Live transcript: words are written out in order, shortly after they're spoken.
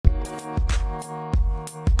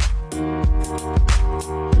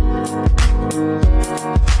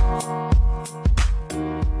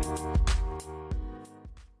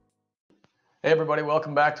Hey, everybody,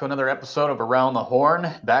 welcome back to another episode of Around the Horn.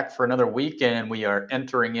 Back for another week, and we are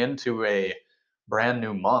entering into a brand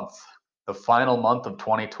new month, the final month of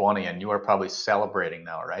 2020. And you are probably celebrating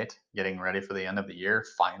now, right? Getting ready for the end of the year,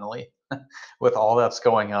 finally, with all that's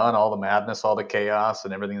going on, all the madness, all the chaos,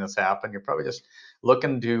 and everything that's happened. You're probably just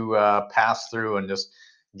looking to pass through and just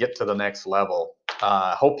get to the next level.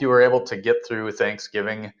 Hope you were able to get through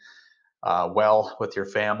Thanksgiving well with your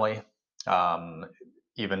family. Um,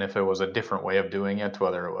 Even if it was a different way of doing it,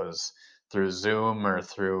 whether it was through Zoom or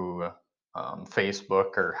through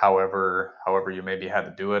Facebook or however you maybe had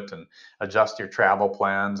to do it, and adjust your travel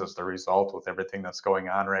plans as the result with everything that's going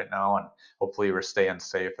on right now. And hopefully we're staying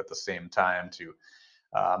safe at the same time to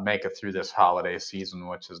make it through this holiday season,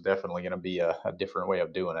 which is definitely going to be a different way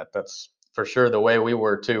of doing it. That's for sure the way we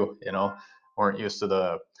were too. Weren't used to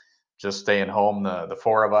the just staying home, the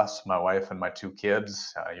four of us, my wife and my two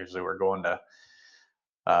kids. Usually we're going to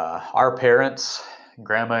our parents,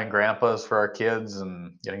 grandma and grandpa's for our kids,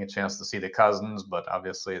 and getting a chance to see the cousins. But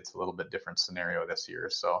obviously, it's a little bit different scenario this year.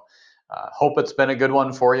 So, hope it's been a good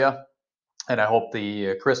one for you, and I hope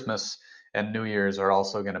the Christmas and New Year's are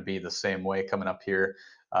also going to be the same way coming up here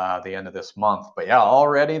the end of this month. But yeah,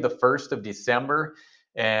 already the 1st of December,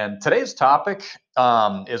 and today's topic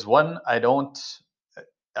is one I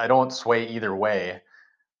don't sway either way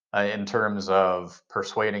in terms of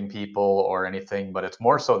persuading people or anything, but it's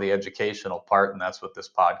more so the educational part, and that's what this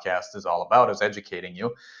podcast is all about: is educating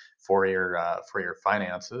you for your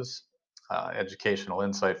finances, educational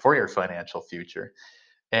insight for your financial future.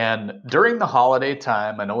 And during the holiday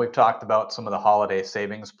time, I know we've talked about some of the holiday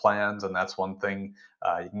savings plans, and that's one thing.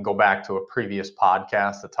 You can go back to a previous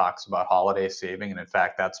podcast that talks about holiday saving, and in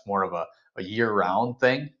fact, that's more of a year-round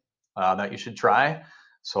thing that you should try.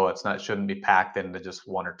 So shouldn't be packed into just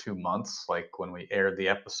 1 or 2 months, like when we aired the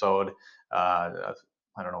episode. I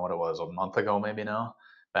don't know what it was, a month ago maybe now,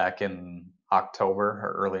 back in October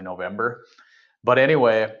or early November. But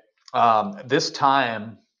anyway, this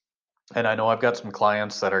time, and I know I've got some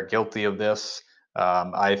clients that are guilty of this.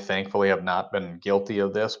 I thankfully have not been guilty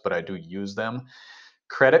of this, but I do use them.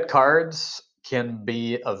 Credit cards can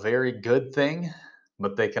be a very good thing,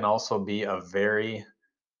 but they can also be a very,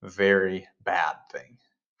 very bad thing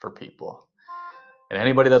for people. And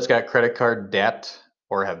anybody that's got credit card debt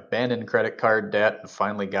or have been in credit card debt and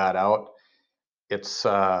finally got out, it's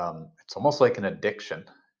almost like an addiction.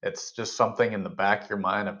 It's just something in the back of your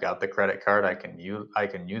mind. I've got the credit card. I can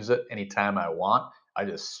use it anytime I want. I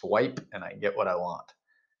just swipe and I get what I want.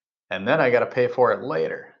 And then I got to pay for it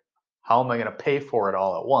later. How am I going to pay for it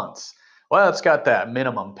all at once? Well, it's got that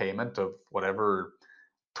minimum payment of whatever,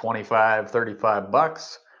 25,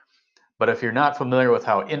 $35. But if you're not familiar with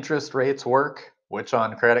how interest rates work, which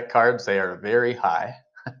on credit cards they are very high.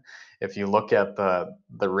 If you look at the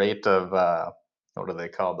rate of what do they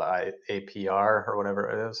call the APR or whatever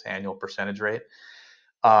it is, annual percentage rate.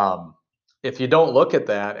 Um, if you don't look at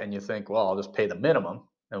that and you think, well, I'll just pay the minimum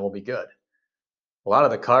and we'll be good. A lot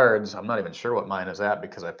of the cards, I'm not even sure what mine is at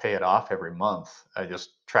because I pay it off every month. I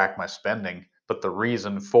just track my spending. But the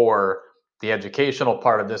reason for the educational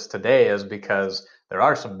part of this today is because there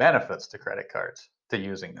are some benefits to credit cards, to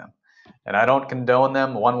using them. And I don't condone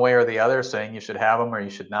them one way or the other, saying you should have them or you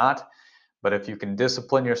should not. But if you can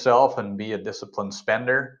discipline yourself and be a disciplined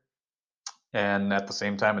spender and at the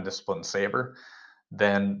same time a disciplined saver,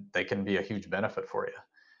 then they can be a huge benefit for you.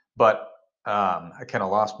 But I kind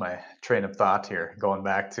of lost my train of thought here, going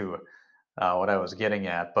back to what I was getting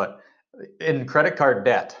at. But in credit card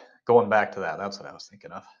debt, going back to that, that's what I was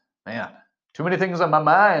thinking of. Man, too many things on my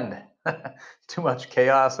mind. Too much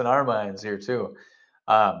chaos in our minds here, too.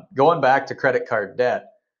 Going back to credit card debt,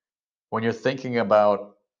 when you're thinking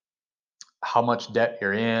about how much debt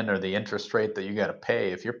you're in or the interest rate that you got to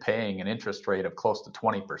pay, if you're paying an interest rate of close to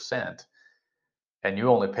 20%, and you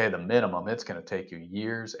only pay the minimum, it's going to take you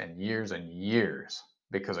years and years and years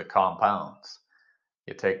because it compounds.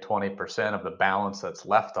 You take 20% of the balance that's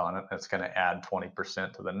left on it, it's going to add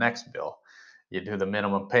 20% to the next bill. You do the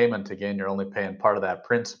minimum payment again, you're only paying part of that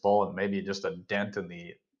principal and maybe just a dent in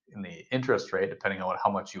the interest rate, depending on how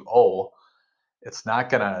much you owe. It's not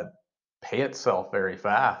going to pay itself very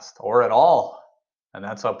fast or at all. And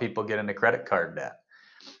that's how people get into credit card debt.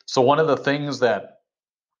 So one of the things that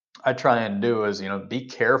I try and do is, be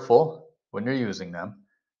careful when you're using them.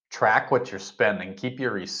 Track what you're spending, keep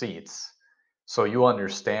your receipts so you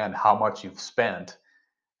understand how much you've spent.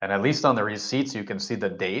 And at least on the receipts, you can see the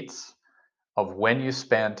dates of when you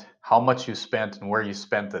spent, how much you spent, and where you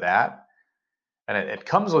spent it at. And it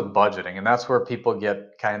comes with budgeting, and that's where people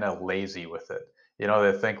get kind of lazy with it.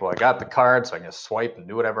 They think, well, I got the card, so I can just swipe and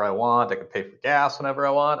do whatever I want. I can pay for gas whenever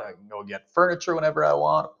I want. I can go get furniture whenever I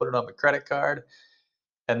want, put it on the credit card.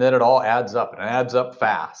 And then it all adds up, and it adds up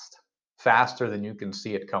fast, faster than you can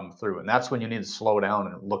see it come through. And that's when you need to slow down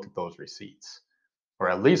and look at those receipts, or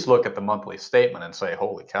at least look at the monthly statement and say,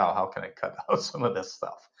 holy cow, how can I cut out some of this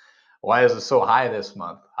stuff? Why is it so high this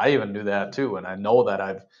month? I even do that too. And I know that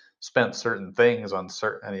I've spent certain things on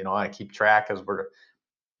certain, I keep track as we're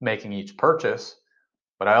making each purchase,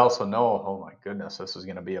 but I also know, oh my goodness, this is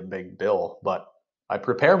going to be a big bill, but I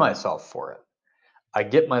prepare myself for it. I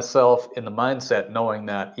get myself in the mindset knowing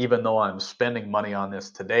that even though I'm spending money on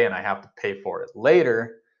this today and I have to pay for it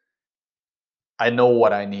later, I know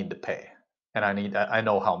what I need to pay, and I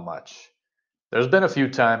know how much. There's been a few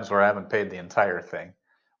times where I haven't paid the entire thing,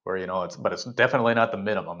 where it's definitely not the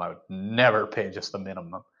minimum. I would never pay just the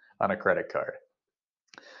minimum on a credit card.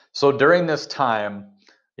 So during this time,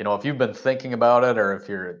 if you've been thinking about it, or if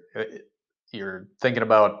you're thinking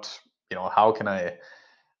about, how can I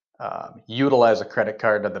utilize a credit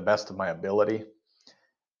card to the best of my ability?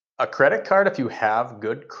 A credit card, if you have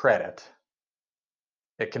good credit,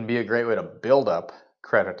 it can be a great way to build up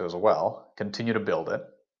credit as well, continue to build it.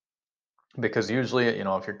 Because usually,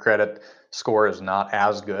 if your credit score is not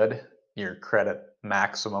as good, your credit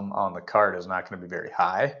maximum on the card is not going to be very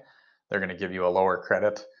high. They're going to give you a lower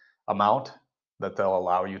credit amount that they'll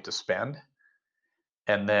allow you to spend.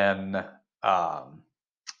 And then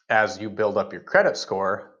as you build up your credit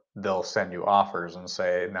score, they'll send you offers and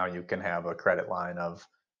say, now you can have a credit line of,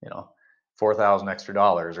 4,000 extra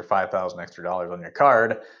dollars or 5,000 extra dollars on your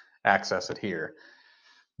card, access it here.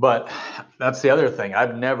 But that's the other thing.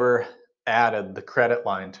 I've never added the credit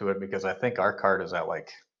line to it because I think our card is at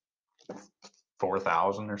like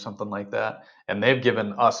 4,000 or something like that. And they've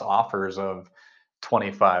given us offers of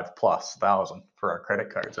 25 plus thousand for our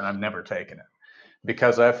credit cards. And I've never taken it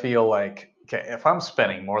because I feel like, okay, if I'm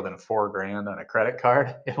spending more than $4,000 on a credit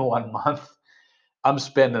card in 1 month, I'm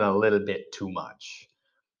spending a little bit too much.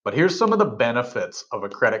 But here's some of the benefits of a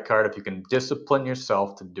credit card if you can discipline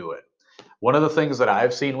yourself to do it. One of the things that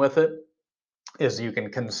I've seen with it is you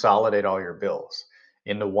can consolidate all your bills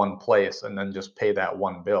into one place and then just pay that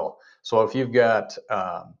one bill. So if you've got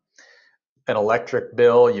an electric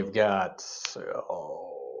bill, you've got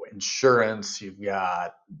insurance, you've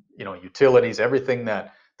got utilities, everything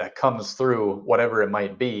that comes through, whatever it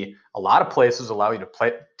might be. A lot of places allow you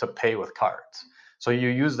to pay with cards. So you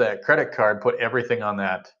use that credit card, put everything on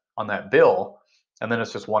that bill, and then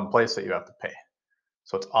it's just one place that you have to pay.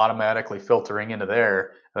 So it's automatically filtering into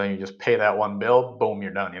there, and then you just pay that one bill, boom,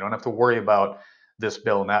 you're done. You don't have to worry about this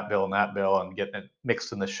bill and that bill and that bill and getting it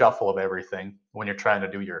mixed in the shuffle of everything when you're trying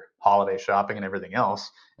to do your holiday shopping and everything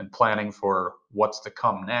else and planning for what's to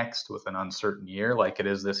come next with an uncertain year like it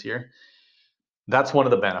is this year. That's one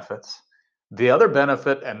of the benefits. The other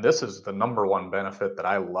benefit, and this is the number one benefit that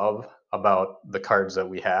I love about the cards that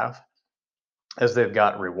we have, is they've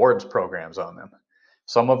got rewards programs on them.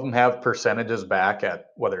 Some of them have percentages back at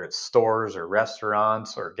whether it's stores or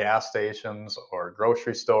restaurants or gas stations or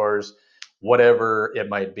grocery stores, whatever it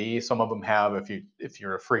might be. Some of them have, if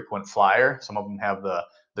you're a frequent flyer, some of them have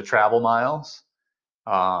the travel miles.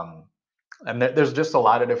 And there's just a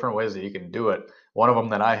lot of different ways that you can do it. One of them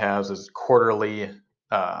that I have is quarterly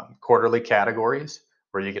categories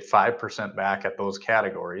where you get 5% back at those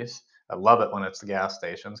categories. I love it when it's the gas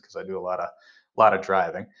stations because I do a lot of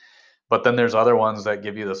driving. But then there's other ones that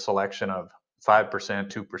give you the selection of 5%,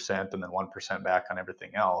 2%, and then 1% back on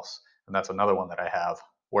everything else. And that's another one that I have,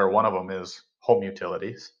 where one of them is home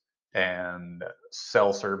utilities and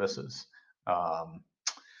cell services,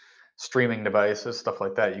 streaming devices, stuff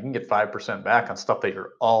like that. You can get 5% back on stuff that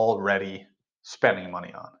you're already spending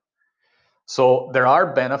money on. So there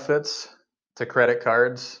are benefits to credit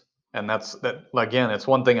cards. And that again, it's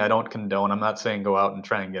one thing I don't condone. I'm not saying go out and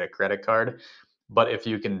try and get a credit card. But if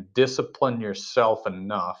you can discipline yourself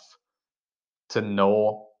enough to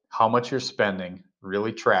know how much you're spending,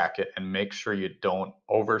 really track it, and make sure you don't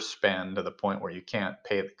overspend to the point where you can't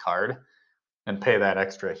pay the card and pay that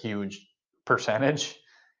extra huge percentage,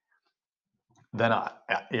 then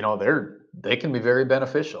they can be very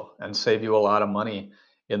beneficial and save you a lot of money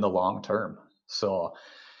in the long term. So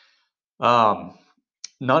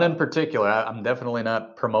none in particular. I'm definitely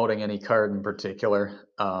not promoting any card in particular.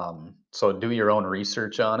 So do your own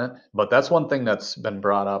research on it. But that's one thing that's been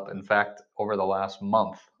brought up. In fact, over the last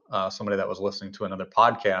month, somebody that was listening to another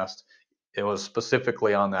podcast, it was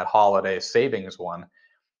specifically on that holiday savings one.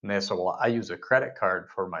 And they said, well, I use a credit card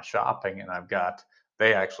for my shopping, and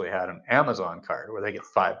they actually had an Amazon card where they get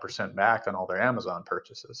 5% back on all their Amazon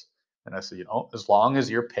purchases. And I said, as long as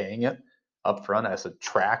you're paying it up front. I said,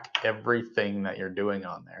 track everything that you're doing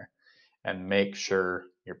on there and make sure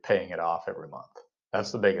you're paying it off every month.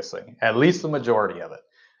 That's the biggest thing, at least the majority of it.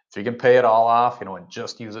 If you can pay it all off, and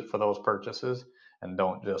just use it for those purchases and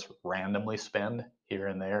don't just randomly spend here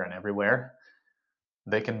and there and everywhere,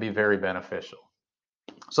 they can be very beneficial.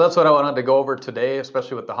 So that's what I wanted to go over today,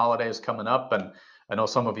 especially with the holidays coming up. And I know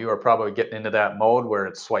some of you are probably getting into that mode where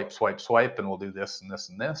it's swipe, swipe, swipe, and we'll do this and this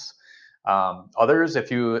and this. Others,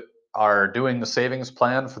 if you are doing the savings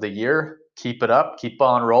plan for the year, keep it up, keep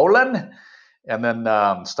on rolling, and then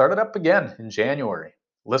start it up again in January.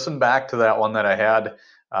 Listen back to that one that I had,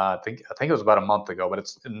 I think it was about a month ago, but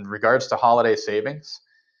it's in regards to holiday savings,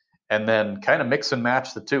 and then kind of mix and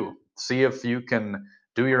match the two. See if you can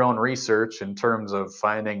do your own research in terms of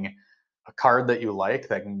finding a card that you like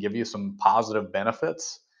that can give you some positive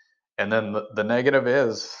benefits. And then the negative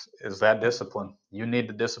is that discipline. You need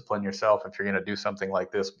to discipline yourself if you're going to do something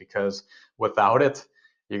like this, because without it,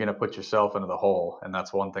 you're going to put yourself into the hole. And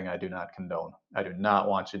that's one thing I do not condone. I do not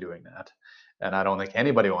want you doing that. And I don't think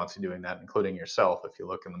anybody wants you doing that, including yourself. If you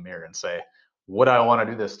look in the mirror and say, would I want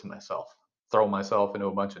to do this to myself? Throw myself into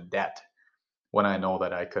a bunch of debt when I know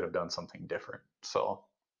that I could have done something different. So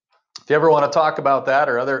if you ever want to talk about that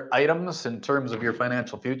or other items in terms of your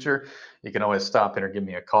financial future, you can always stop in or give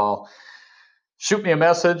me a call. Shoot me a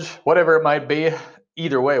message, whatever it might be.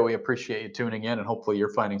 Either way, we appreciate you tuning in, and hopefully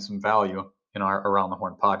you're finding some value in our Around the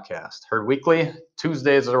Horn podcast. Heard weekly.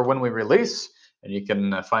 Tuesdays are when we release, and you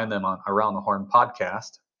can find them on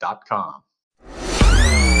aroundthehornpodcast.com.